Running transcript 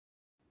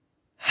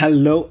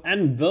Hello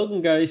and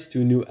welcome guys to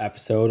a new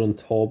episode on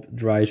Top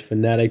Drive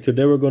Fanatic.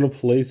 Today we're gonna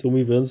play some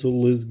events, so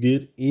let's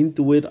get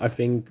into it. I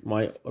think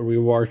my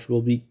rewards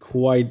will be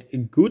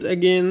quite good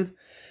again.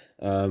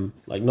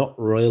 Like not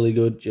really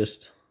good,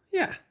 just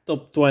yeah,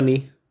 top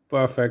 20,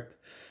 perfect.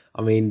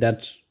 I mean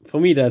that's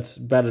for me that's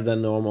better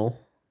than normal.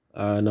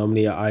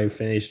 Normally I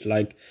finished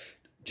like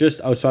just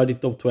outside the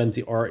top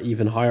 20 or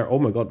even higher. Oh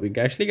my god, we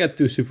actually got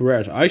 2 super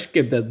rares. I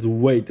skipped that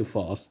way too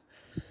fast.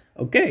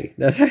 Okay,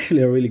 that's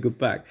actually a really good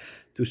pack.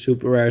 2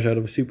 super rares out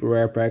of a super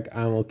rare pack.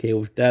 I'm okay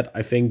with that.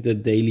 I think the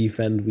daily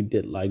event we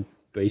did like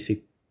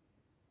basic,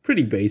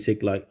 pretty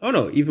basic. Like, oh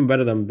no, even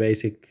better than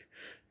basic.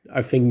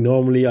 I think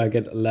normally I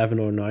get 11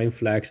 or 9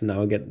 flags and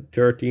now I get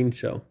 13.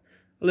 So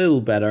a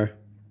little better.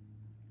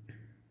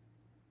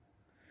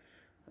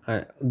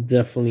 I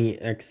definitely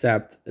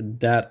accept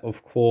that,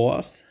 of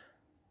course.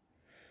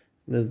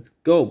 Let's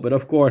go. But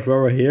of course, what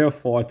we're here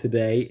for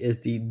today is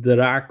the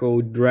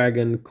Drako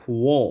Dragon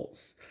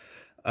Quals.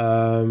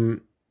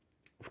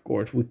 Of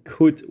course, we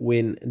could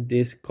win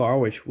this car,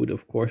 which would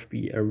of course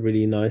be a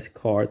really nice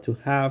car to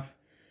have.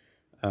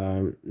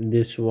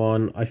 This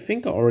one, I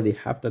think I already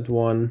have that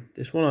one.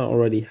 This one I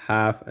already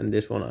have, and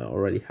this one I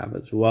already have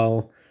as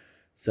well.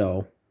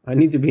 So I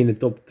need to be in the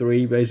top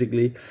 3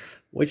 basically,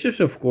 which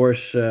is of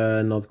course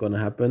not gonna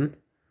happen.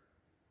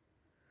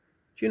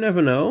 But you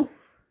never know.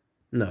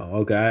 No,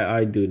 okay,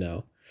 I do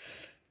know.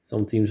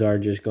 Some teams are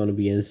just gonna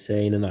be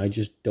insane, and I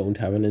just don't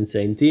have an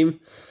insane team.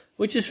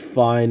 Which is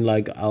fine,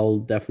 like I'll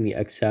definitely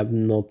accept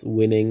not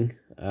winning.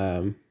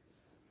 I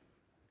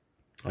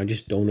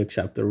just don't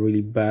accept a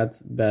really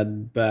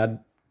bad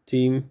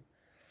team.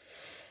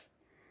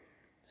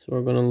 So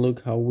we're gonna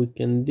look how we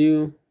can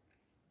do.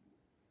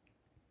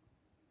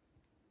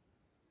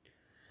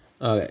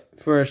 Okay,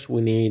 first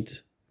we need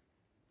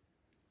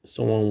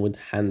someone with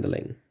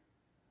handling.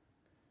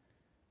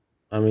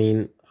 I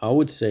mean, I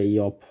would say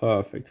you're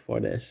perfect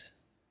for this.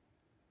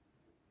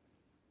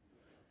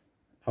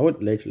 I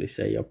would literally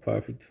say you're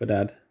perfect for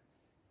that.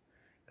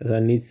 Because I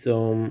need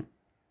some,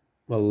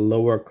 well,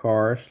 lower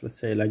cars, let's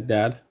say like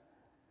that.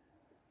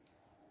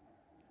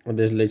 Well,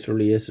 this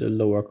literally is a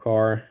lower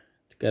car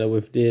together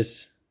with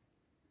this.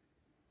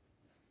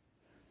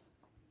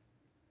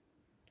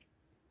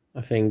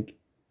 I think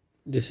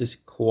this is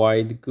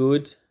quite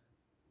good.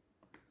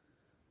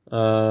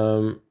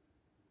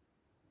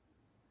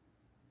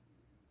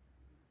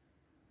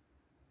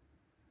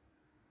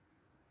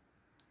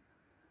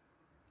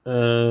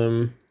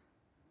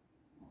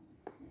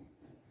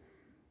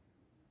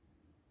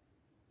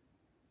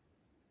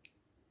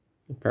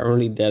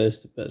 Apparently that is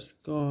the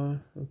best car.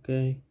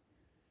 Okay,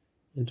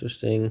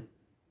 interesting.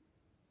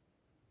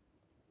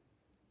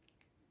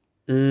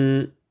 I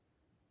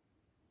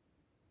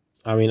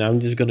mean,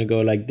 I'm just gonna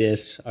go like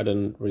this. I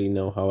don't really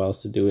know how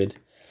else to do it.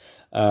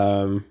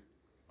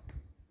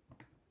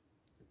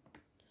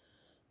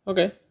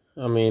 Okay,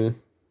 I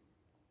mean,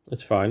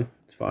 it's fine.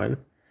 It's fine.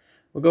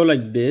 We'll go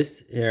like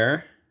this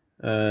here.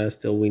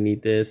 Still, we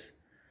need this.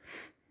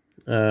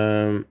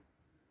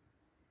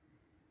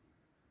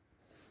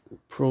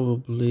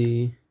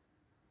 Probably.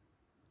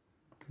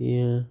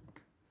 Yeah.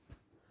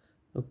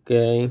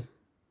 Okay.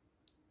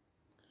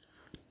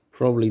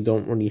 Probably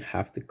don't really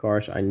have the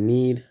cars I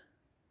need.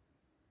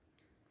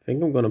 I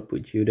think I'm gonna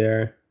put you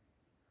there.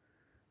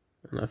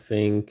 And I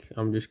think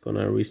I'm just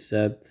gonna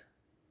reset.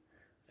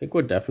 I think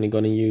we're definitely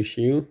gonna use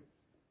you.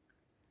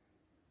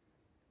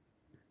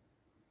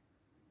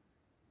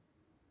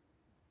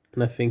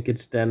 And I think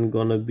it's then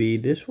gonna be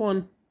this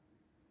one.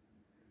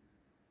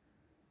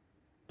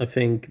 I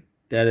think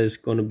that is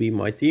gonna be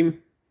my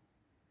team.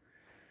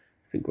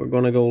 I think we're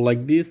gonna go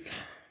like this.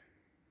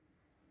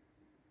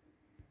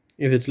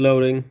 If it's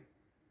loading,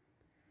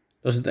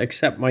 does it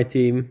accept my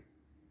team?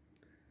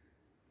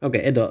 Okay,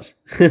 it does.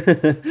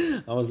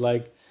 I was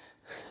like,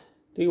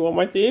 do you want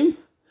my team?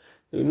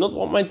 Do you not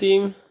want my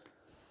team?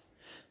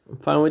 I'm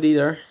fine with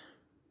either.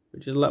 But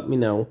just let me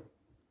know.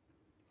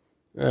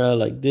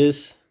 Like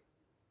this.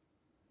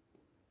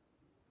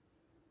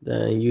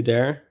 Then you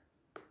there.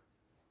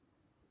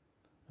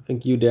 I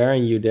think you there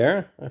and you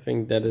there. I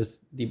think that is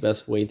the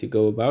best way to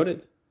go about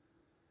it.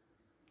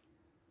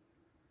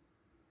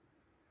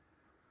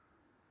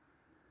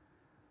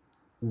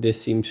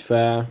 This seems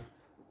fair.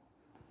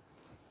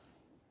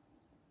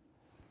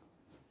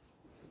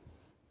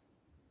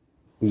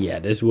 Yeah,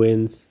 this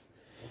wins.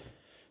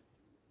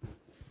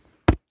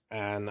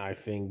 And I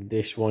think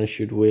this one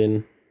should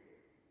win.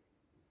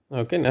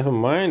 Okay, never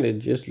mind. It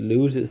just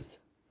loses.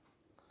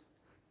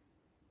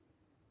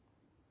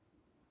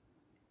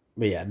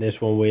 But yeah, this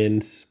one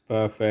wins.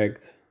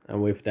 Perfect.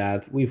 And with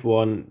that, we've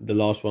won. The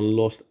last one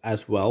lost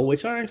as well,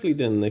 which I actually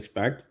didn't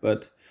expect.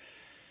 But,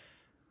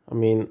 I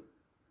mean,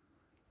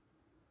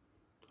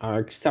 I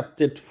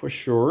accept it for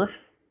sure.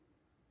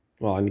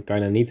 Well, I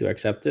kind of need to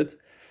accept it.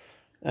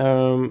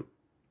 Okay,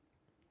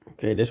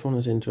 this one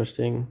is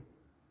interesting.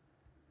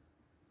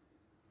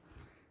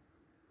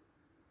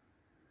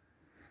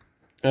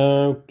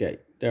 Okay,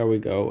 there we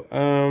go.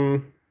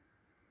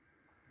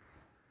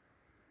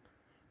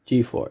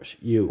 GeForce,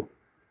 you.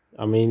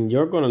 I mean,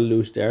 you're gonna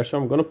lose there, so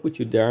I'm gonna put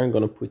you there. I'm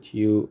gonna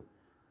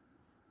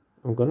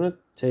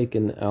take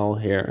an L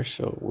here,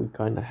 so we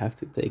kind of have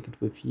to take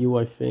it with you,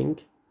 I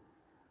think.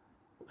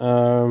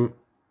 You're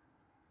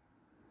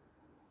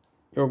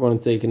gonna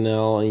take an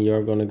L and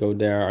you're gonna go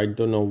there. I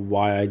don't know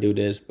why I do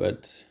this,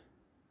 but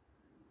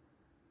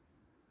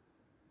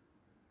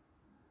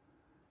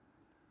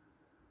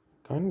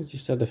kind of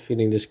just had a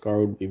feeling this car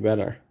would be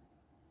better.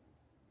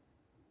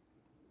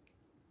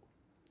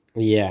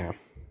 Yeah.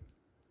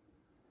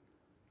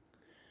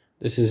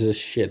 This is a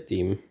shit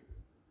team.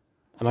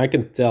 And I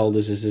can tell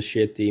this is a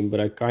shit team, but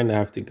I kind of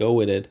have to go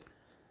with it.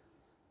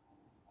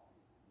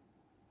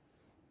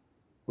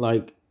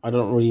 Like, I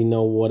don't really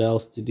know what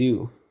else to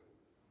do.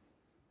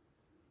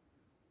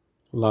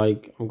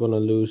 Like, I'm gonna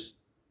lose.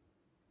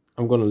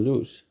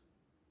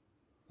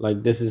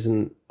 Like, this is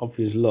an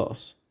obvious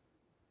loss.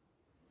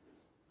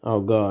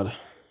 Oh god.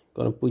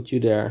 Gonna put you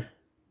there.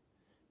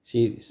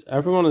 See,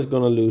 everyone is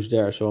gonna lose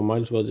there, so I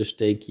might as well just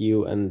take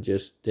you and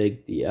just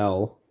take the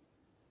L.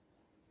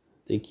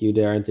 Take you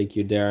there and take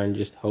you there and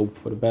just hope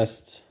for the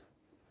best.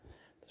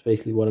 That's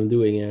basically what I'm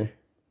doing here.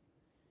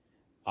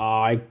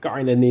 I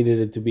kinda needed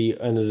it to be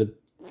under the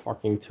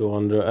fucking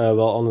 200,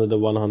 well, under the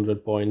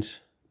 100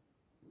 points.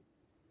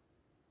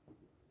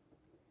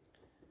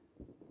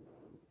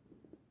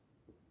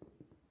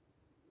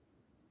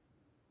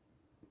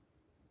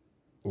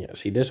 Yeah,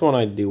 see, this one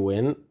I do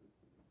win,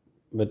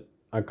 but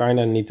I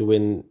kinda need to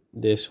win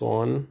this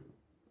one.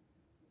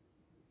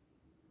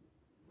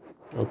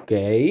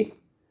 Okay.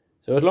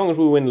 So as long as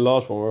we win the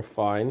last one, we're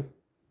fine.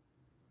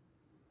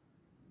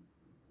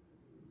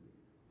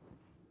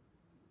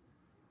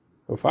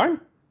 We're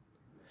fine.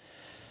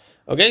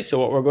 Okay, so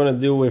what we're gonna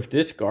do with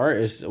this car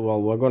is,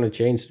 well, we're gonna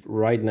change it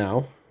right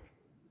now.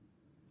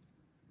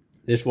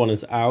 This one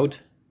is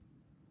out.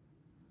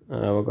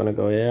 We're gonna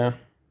go here.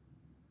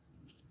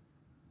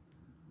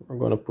 We're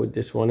gonna put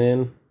this one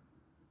in.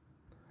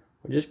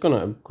 We're just gonna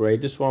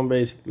upgrade this one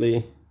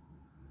basically.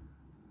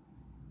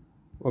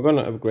 We're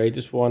gonna upgrade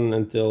this one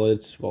until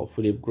it's, well,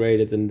 fully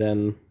upgraded, and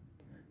then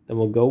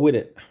we'll go with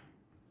it.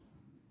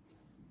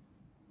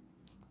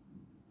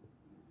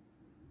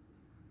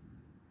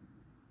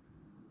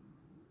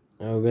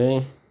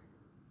 Okay.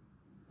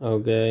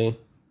 Okay.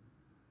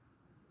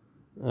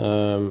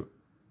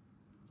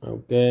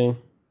 Okay.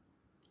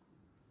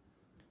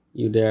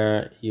 You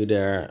there, you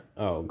there.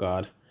 Oh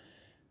god.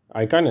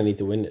 I kinda need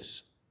to win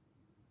this.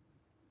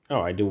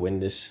 Oh, I do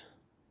win this.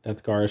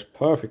 That car is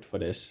perfect for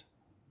this.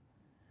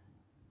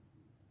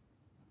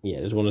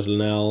 Yeah, this one is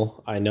an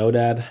L. I know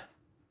that.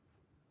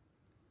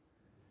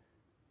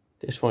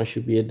 This one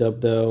should be a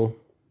dub though.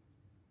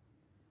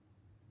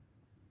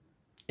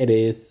 It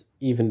is,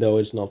 even though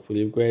it's not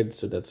fully upgraded,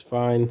 so that's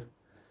fine.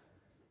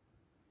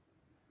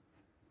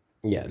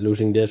 Yeah,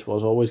 losing this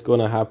was always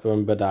gonna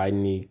happen, but I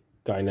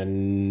kinda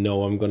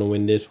know I'm gonna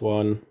win this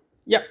one.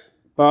 Yeah,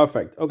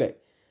 perfect. Okay,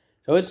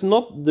 so it's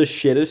not the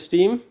shittest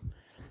team.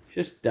 It's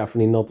just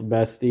definitely not the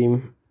best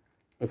team.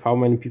 With how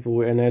many people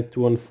were in there,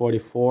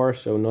 244,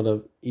 so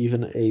not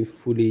even a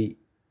fully,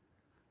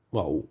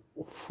 well,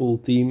 full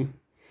team.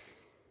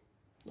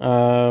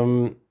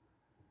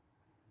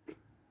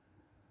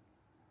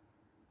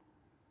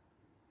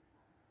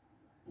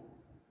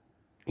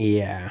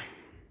 Yeah.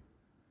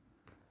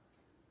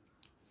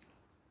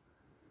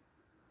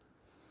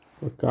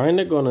 We're kind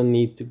of gonna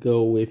need to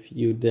go with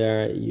you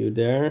there, you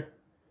there.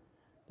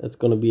 That's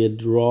gonna be a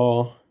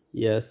draw,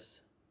 yes.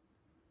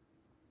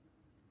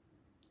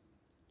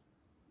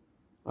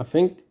 I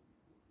think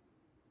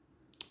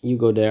you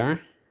go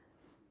there,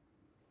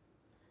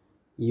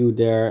 you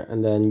there,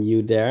 and then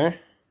you there.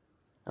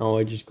 And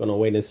we're just gonna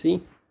wait and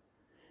see.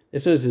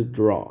 This is a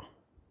draw,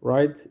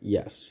 right?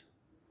 Yes.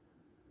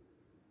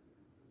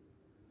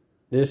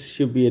 This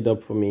should be a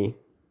dub for me.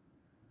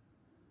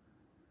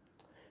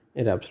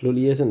 It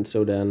absolutely isn't.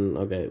 So then,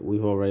 okay,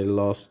 we've already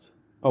lost.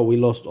 Oh, we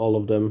lost all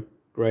of them.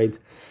 Great.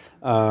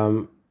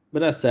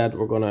 But as said,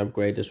 we're gonna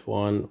upgrade this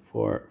one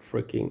for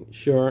freaking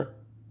sure.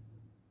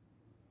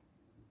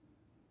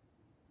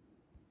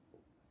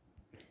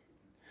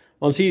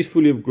 Once he's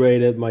fully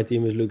upgraded, my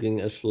team is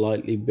looking a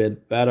slightly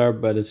bit better,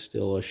 but it's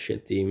still a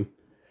shit team.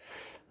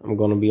 I'm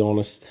gonna be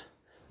honest.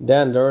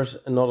 Then there's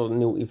another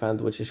new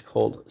event which is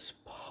called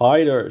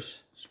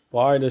Spiders.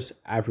 Spiders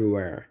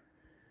everywhere.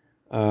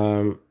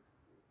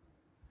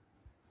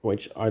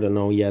 Which I don't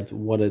know yet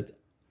what it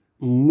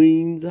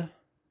means.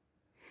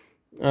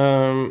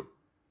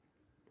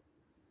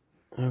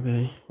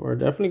 Okay, we're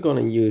definitely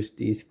gonna use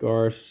these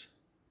cars.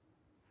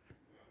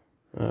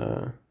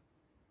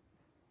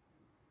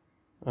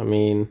 I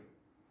mean,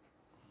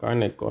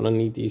 kinda gonna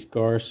need these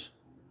cars.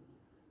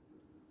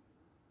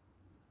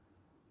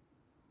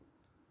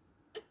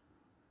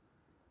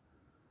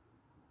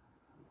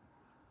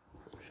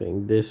 I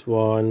think this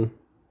one.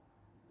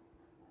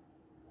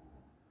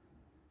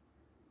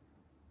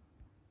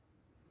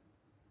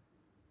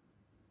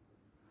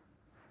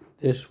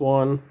 This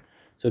one.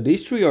 So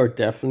these three are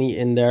definitely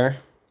in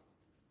there.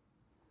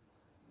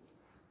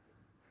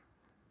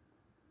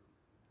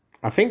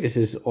 I I think this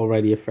is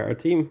already a fair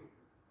team.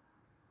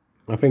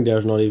 I think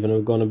there's not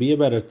even going to be a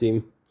better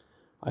team.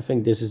 I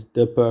think this is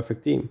the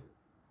perfect team.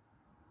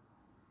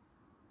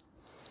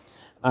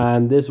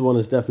 And this one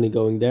is definitely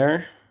going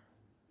there.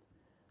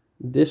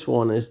 This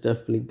one is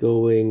definitely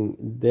going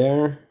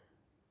there.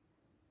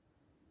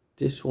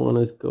 This one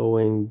is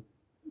going,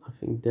 I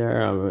think,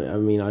 there. I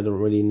mean, I don't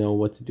really know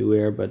what to do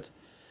here, but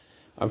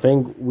I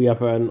think we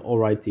have an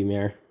alright team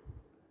here.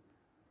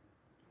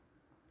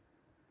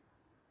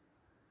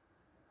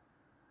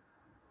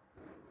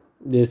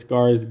 This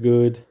car is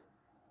good.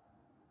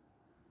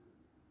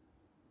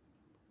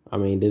 I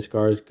mean, this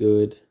car is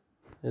good.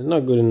 It's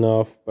not good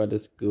enough, but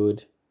it's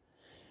good.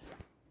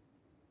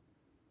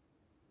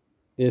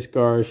 This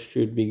car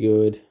should be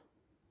good.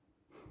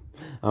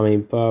 I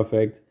mean,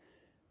 perfect.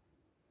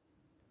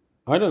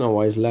 I don't know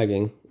why it's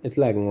lagging. It's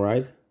lagging,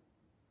 right?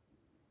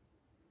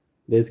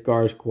 This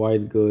car is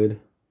quite good.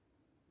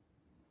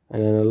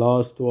 And then the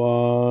last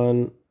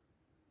one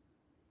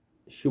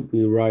should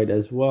be right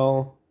as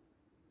well.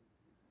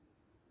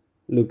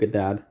 Look at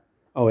that.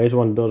 Oh, this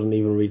one doesn't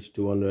even reach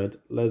 200.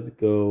 Let's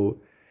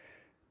go.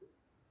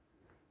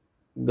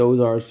 Those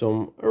are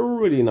some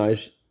really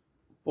nice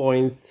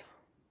points.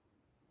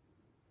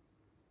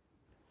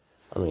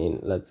 I mean,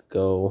 let's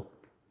go.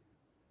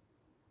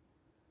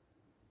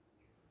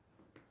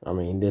 I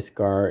mean, this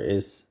car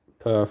is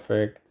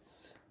perfect.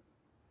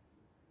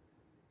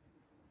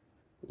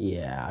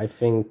 Yeah, I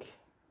think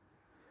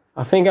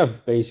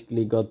I've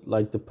basically got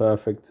like the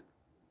perfect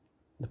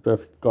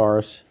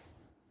cars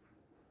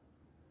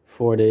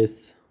for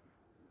this.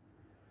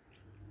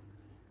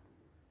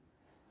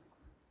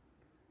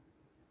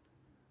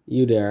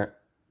 You there.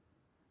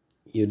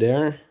 You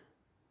there.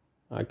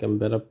 I can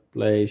better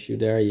place you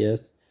there,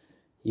 yes.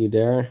 You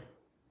there.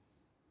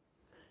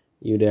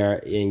 You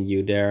there and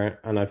you there.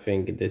 And I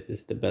think this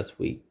is the best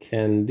we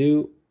can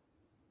do.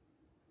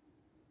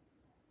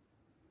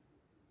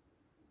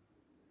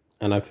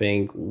 And I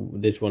think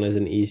this one is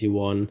an easy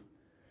one.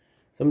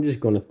 So I'm just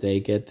gonna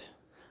take it.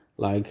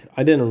 Like,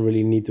 I didn't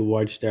really need to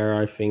watch there.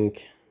 I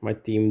think my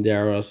team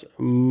there was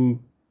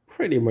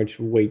pretty much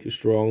way too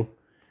strong.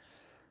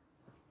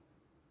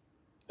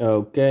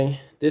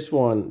 Okay, this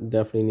one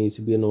definitely needs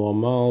to be on the 1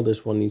 mile.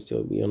 This one needs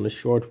to be on the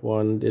short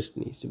one. This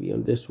needs to be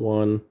on this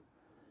one.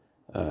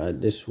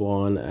 This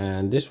one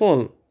and this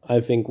one. I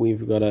think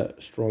we've got a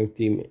strong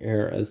team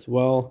here as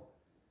well.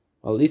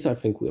 At least I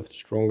think we have the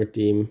stronger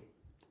team.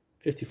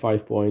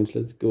 55 points.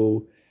 Let's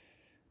go.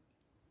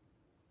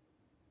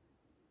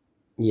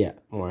 Yeah,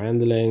 more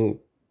handling.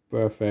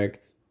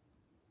 Perfect.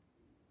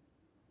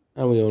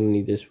 And we only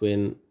need this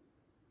win.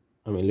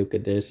 I mean, look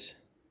at this.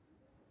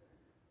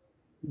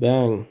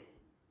 Bang.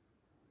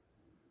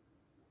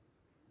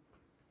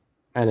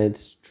 And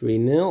it's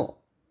 3-0.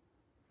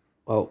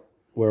 Well,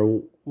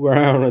 we're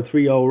on a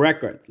 3-0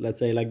 record. Let's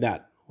say like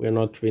that. We're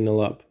not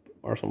 3-0 up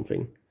or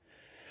something.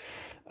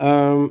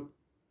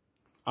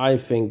 I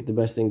think the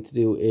best thing to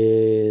do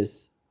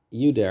is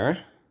you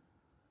there.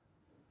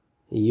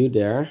 You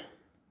there.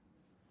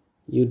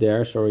 You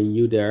there. Sorry,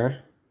 you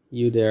there.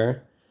 You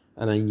there.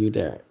 And then you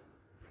there.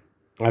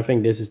 I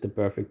think this is the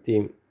perfect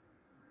team.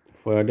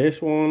 For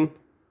this one.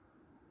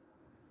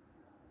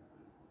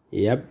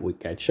 Yep, we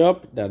catch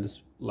up. That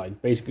is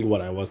like basically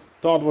what I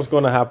thought was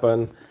gonna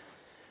happen.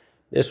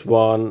 This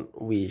one,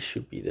 we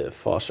should be the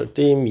faster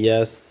team,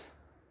 yes.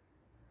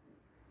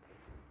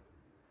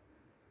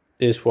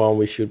 This one,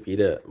 we should be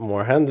the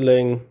more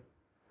handling.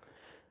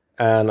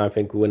 And I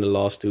think we win the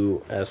last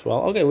two as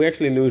well. Okay, we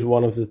actually lose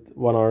one of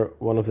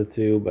the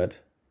two, but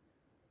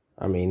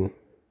I mean,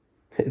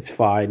 it's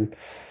fine.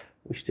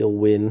 We still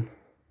win.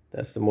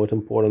 That's the most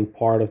important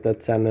part of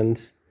that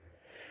sentence.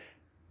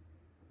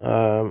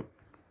 Okay.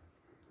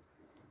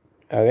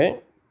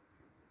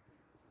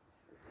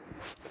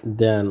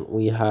 Then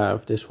we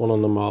have this one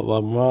on the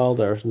mile.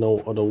 There's no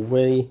other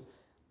way.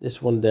 This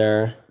one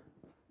there.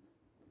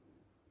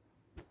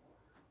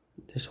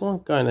 This one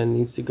kind of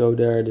needs to go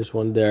there. This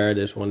one there.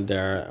 This one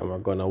there. And we're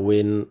going to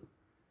win.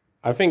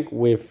 I think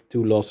with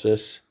 2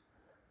 losses.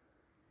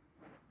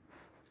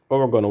 But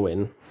we're going to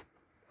win.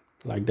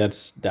 Like,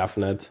 that's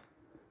definite.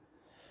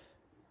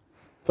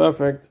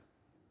 Perfect.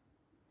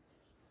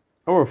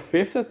 And we're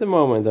 5th at the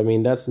moment. I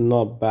mean, that's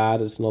not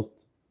bad. It's not,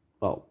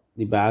 well,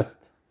 the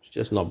best. It's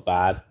just not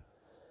bad.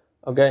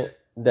 Okay,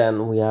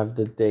 then we have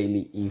the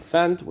daily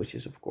event, which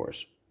is, of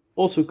course,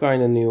 also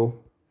kind of new.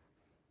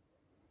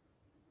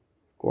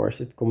 Of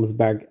course, it comes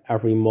back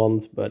every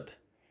month, but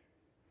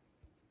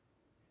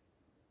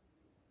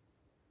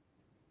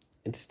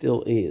it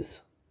still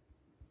is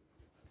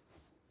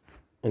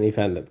an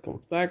event that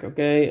comes back.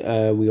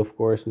 Okay, we, of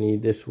course,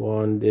 need this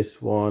one.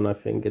 I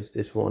think it's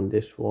this one,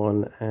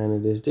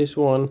 and it is this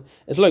one.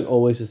 It's like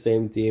always the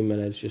same team,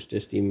 and it's just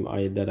this team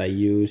that I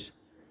use.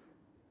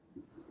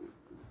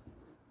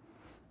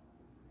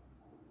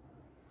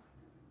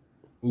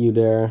 You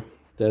there,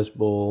 test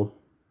ball,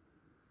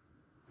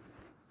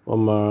 1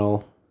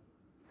 mile.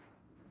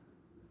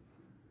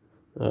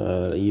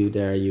 You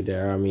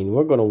there. I mean,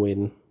 we're gonna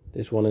win.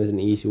 This one is an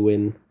easy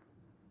win.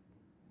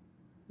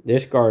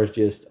 This car is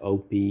just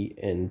OP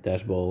in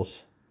test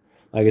balls.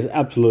 Like, it's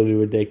absolutely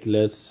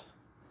ridiculous.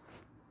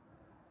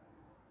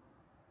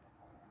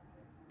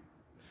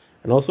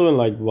 And also in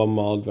like 1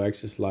 mile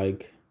drags is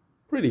like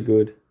pretty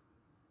good.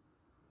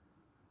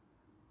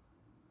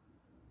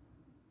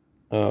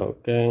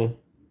 Okay.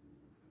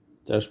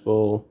 Test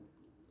ball.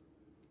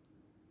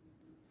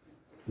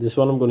 This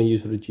one I'm going to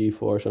use for the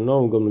G-force. I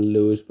know I'm going to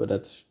lose, but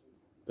that's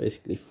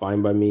basically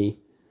fine by me.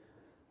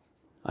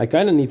 I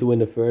kind of need to win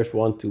the first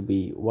one to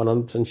be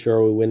 100%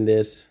 sure we win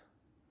this.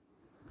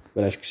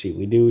 But as you can see,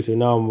 we do. So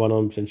now I'm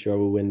 100% sure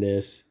we win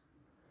this.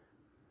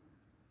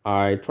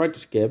 I tried to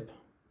skip.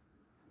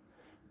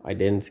 I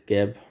didn't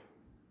skip.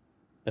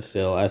 But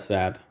still, as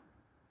that,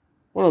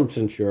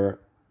 100% sure.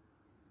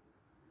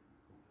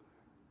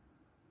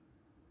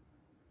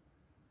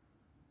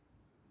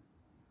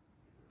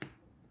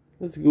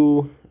 Let's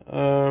go.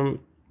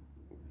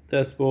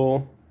 Test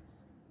ball.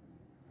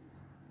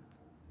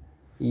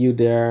 You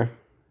there.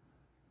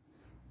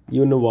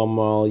 You in the 1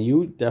 mile.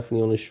 You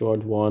definitely on the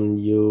short one.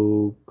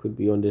 You could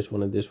be on this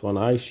one and this one.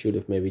 I should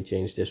have maybe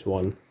changed this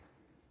one.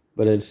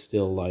 But it's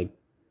still like,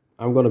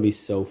 I'm going to be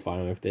so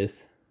fine with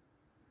this.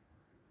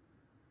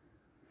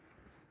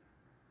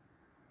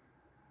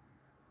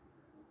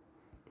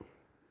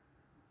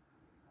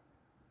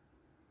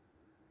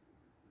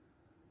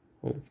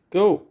 Let's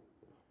go.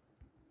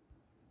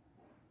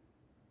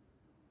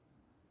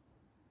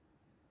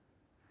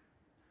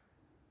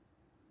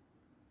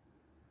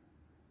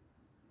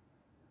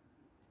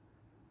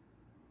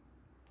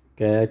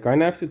 Okay, I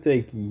kind of have to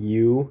take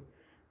you.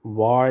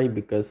 Why?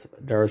 Because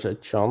there's a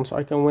chance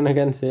I can win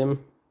against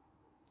him.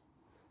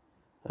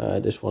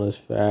 This one is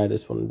fair,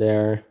 this one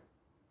there.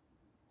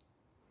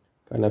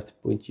 Kind of have to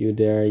put you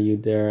there,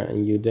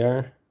 and you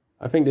there.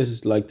 I think this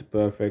is like the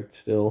perfect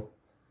still.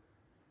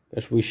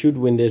 Because we should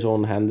win this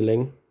on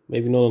handling.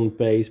 Maybe not on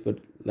pace, but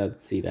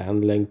let's see, the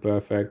handling,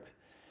 perfect.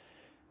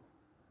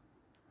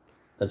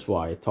 That's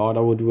why I thought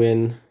I would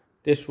win.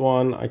 This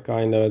one, I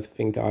kind of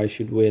think I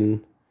should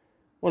win.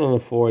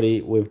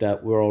 140, with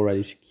that we're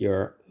already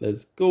secure.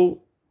 Let's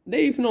go.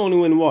 They even only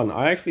win one.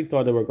 I actually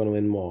thought they were going to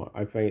win more.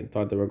 I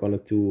thought they were going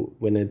to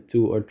win it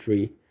 2 or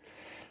 3.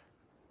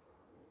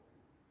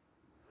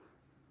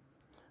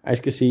 As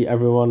you can see,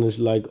 everyone is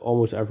like,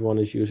 almost everyone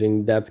is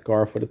using that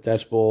car for the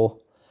test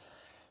ball.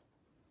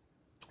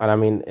 And I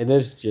mean, it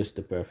is just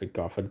the perfect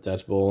car for the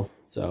test ball.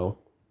 So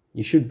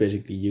you should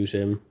basically use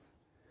him.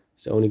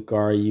 It's the only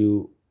car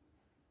you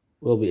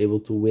will be able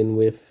to win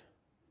with.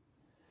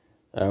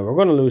 We're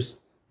going to lose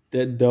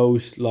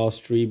those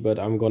last 3, but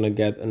I'm going to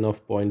get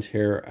enough points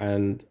here.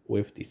 And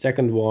with the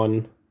second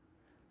one,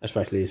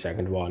 especially the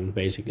second one,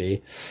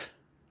 basically,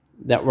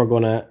 that we're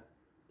going to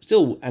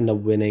still end up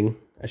winning.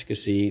 As you can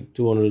see,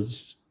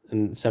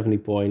 270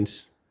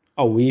 points.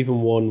 Oh, we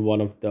even won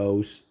one of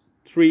those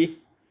 3.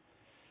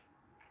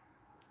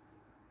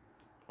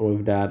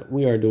 With that,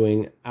 we are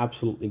doing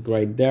absolutely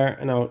great there.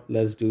 And now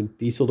let's do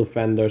diesel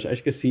defenders. As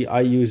you can see,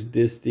 I use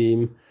this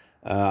team.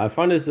 I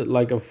found this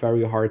like a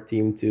very hard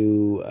team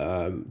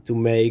to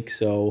make,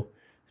 so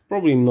it's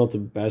probably not the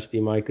best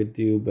team I could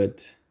do,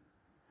 but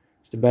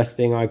it's the best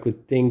thing I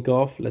could think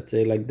of, let's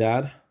say like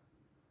that.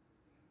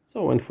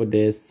 So I went for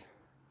this.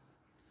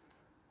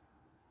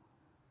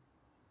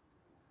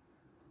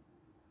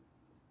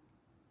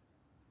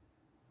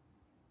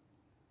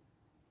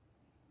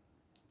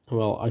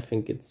 Well, I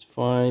think it's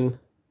fine.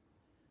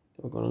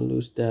 We're gonna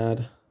lose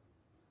that.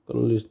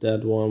 Gonna lose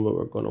that one, but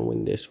we're gonna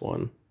win this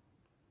one.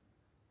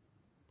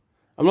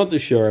 I'm not too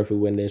sure if we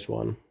win this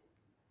one.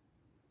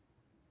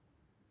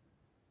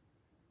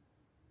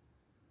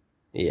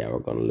 Yeah, we're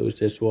gonna lose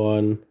this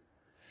one.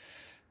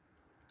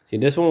 See,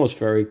 this one was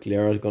very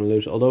clear I was gonna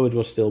lose. Although it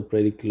was still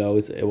pretty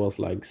close, it was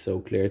like so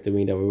clear to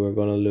me that we were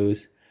gonna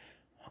lose.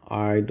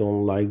 I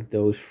don't like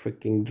those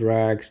freaking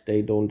drags.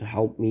 They don't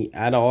help me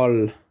at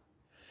all.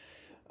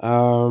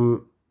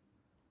 But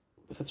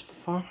that's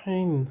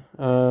fine.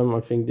 I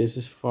think this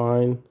is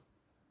fine.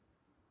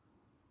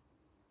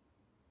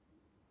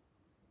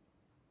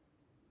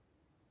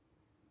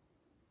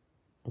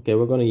 Okay,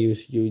 we're gonna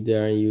use you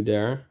there and you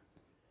there.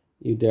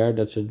 You there,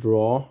 that's a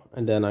draw.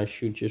 And then I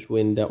should just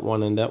win that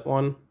one and that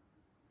one.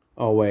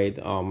 Oh wait,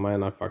 oh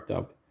man, I fucked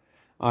up.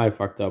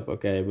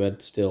 Okay,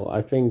 but still,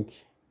 I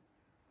think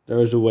there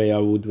is a way I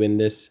would win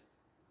this.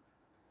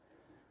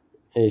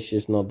 It's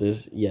just not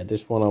this. Yeah,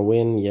 this one I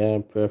win. Yeah,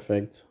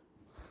 perfect.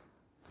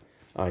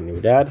 I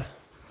knew that.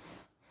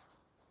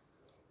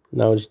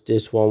 Now it's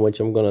this one, which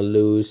I'm gonna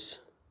lose.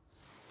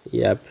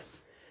 Yep.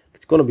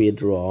 It's gonna be a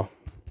draw.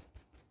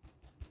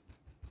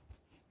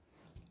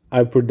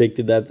 I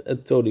predicted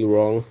that totally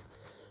wrong.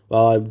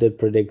 Well, I did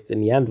predict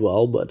in the end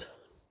well, but...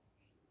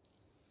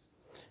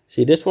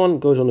 See, this one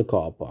goes on the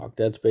car park.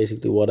 That's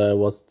basically what I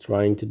was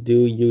trying to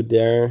do. You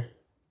there.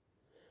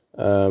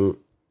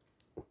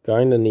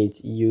 Kinda need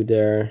you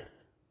there,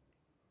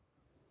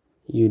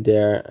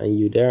 and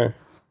you there.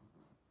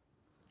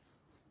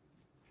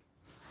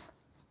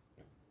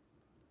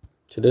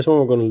 So this one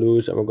we're gonna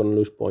lose, and we're gonna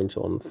lose points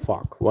on.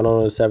 Fuck,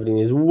 117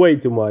 is way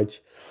too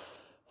much.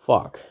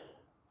 Fuck.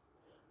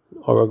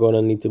 Or we're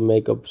gonna need to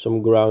make up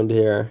some ground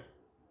here.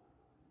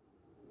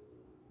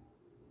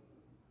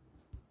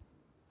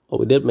 Oh,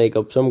 we did make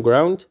up some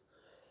ground.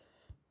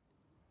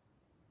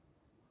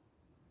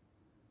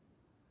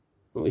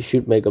 We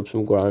should make up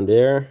some ground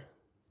there.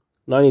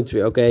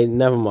 93, okay,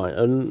 never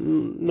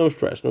mind. No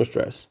stress, no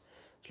stress.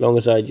 As long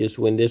as I just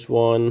win this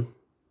one,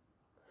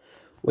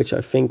 which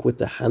I think with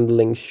the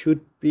handling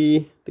should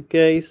be the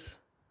case.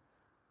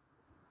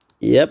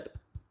 Yep.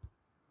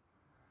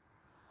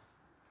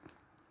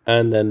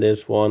 And then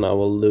this one I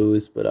will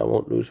lose, but I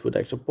won't lose with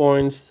extra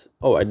points.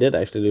 Oh, I did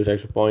actually lose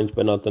extra points,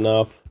 but not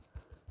enough.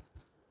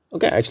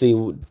 Okay, I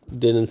actually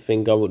didn't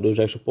think I would lose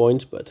extra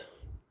points, but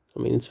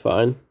I mean, it's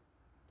fine.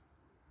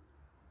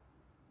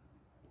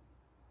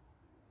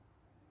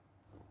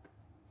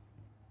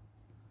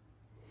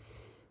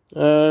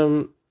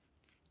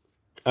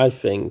 I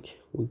think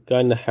we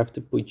kind of have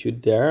to put you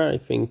there. I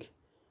think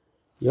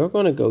you're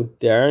gonna go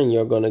there and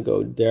you're gonna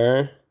go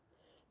there,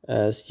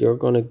 as you're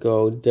gonna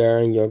go there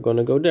and you're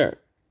gonna go there.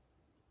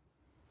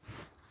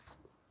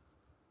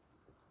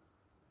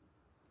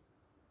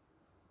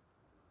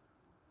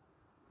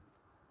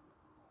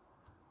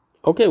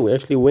 Okay, we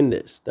actually win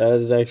this. That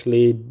is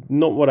actually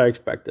not what I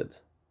expected.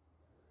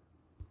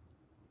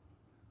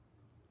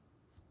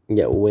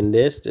 Yeah, we win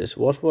this. This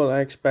was what I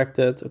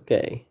expected.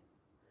 Okay.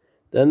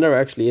 Then there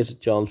actually is a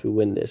chance we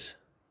win this.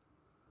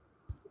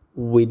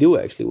 We do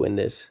actually win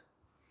this.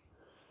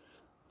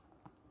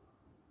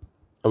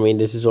 I mean,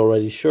 this is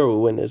already sure we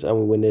win this, and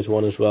we win this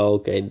one as well.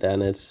 Okay,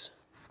 then it's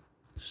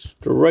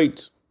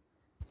straight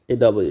a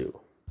W.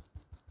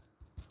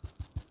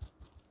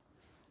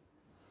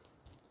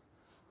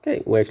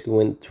 Okay, we actually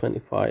win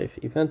 25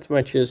 event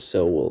matches,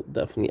 so we'll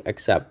definitely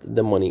accept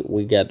the money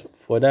we get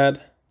for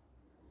that.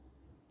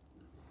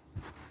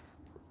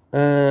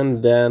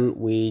 And then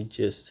we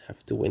just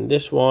have to win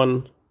this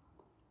one,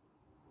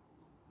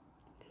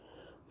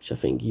 which I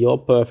think you're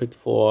perfect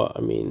for.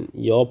 I mean,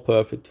 you're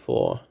perfect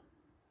for.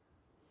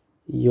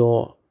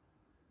 You're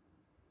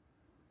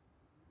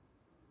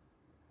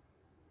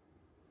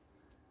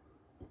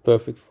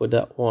perfect for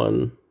that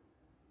one.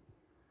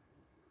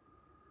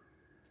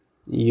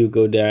 You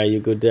go there, you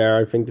go there.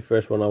 I think the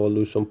first one I will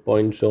lose some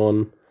points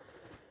on,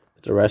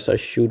 but the rest I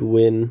should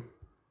win.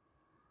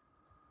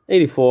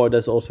 84,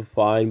 that's also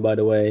fine, by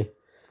the way.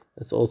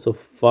 That's also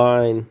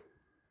fine.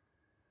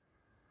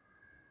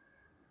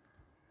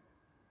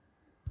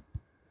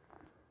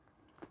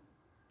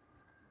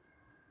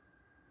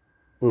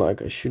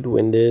 Like, I should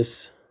win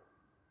this.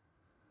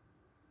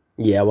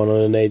 Yeah,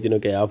 118.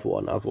 Okay, I've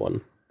won.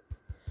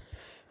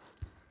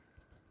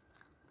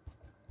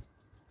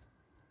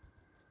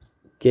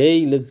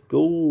 Okay, let's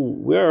go.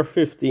 We're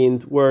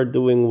 15th. We're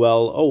doing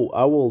well. Oh,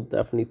 I will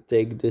definitely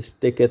take this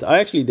ticket. I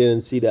actually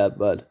didn't see that,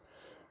 but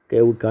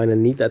okay, we kind of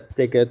need that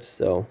ticket,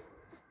 so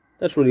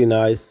that's really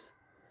nice.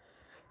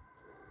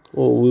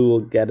 Well, we will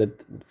get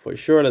it for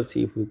sure. Let's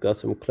see if we've got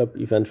some club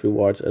event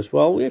rewards as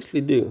well. We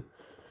actually do.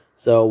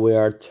 So we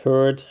are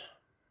third.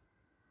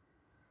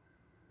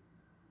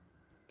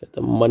 Get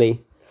the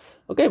money.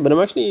 Okay, but I'm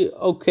actually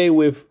okay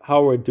with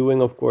how we're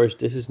doing. Of course,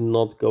 this is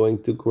not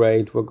going too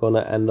great. We're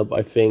gonna end up,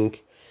 I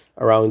think,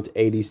 around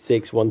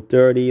 86,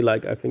 130.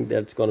 Like, I think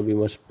that's gonna be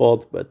my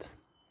spot, but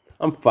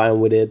I'm fine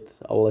with it.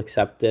 I will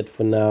accept it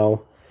for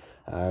now.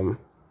 But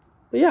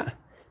yeah,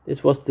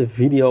 this was the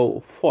video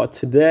for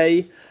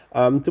today.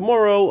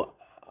 Tomorrow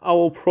I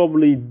will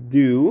probably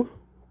do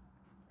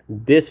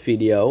this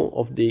video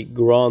of the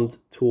Grand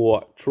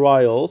Tour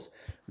trials.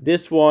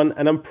 This one,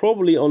 and I'm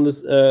probably on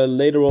this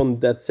later on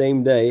that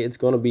same day, it's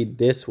gonna be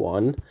this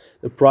one.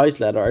 The prize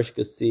ladder, as you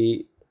can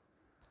see,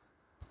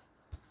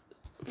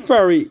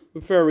 very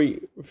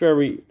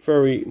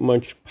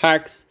much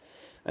packed.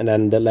 And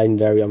then the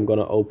legendary I'm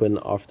gonna open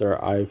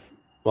after I've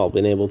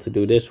been able to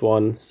do this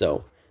one.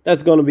 So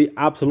that's gonna be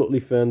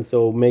absolutely fun.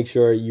 So make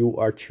sure you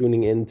are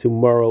tuning in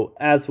tomorrow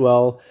as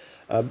well.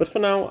 But for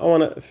now, I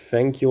want to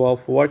thank you all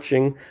for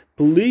watching.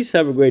 Please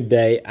have a great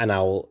day, and I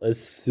will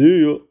see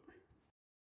you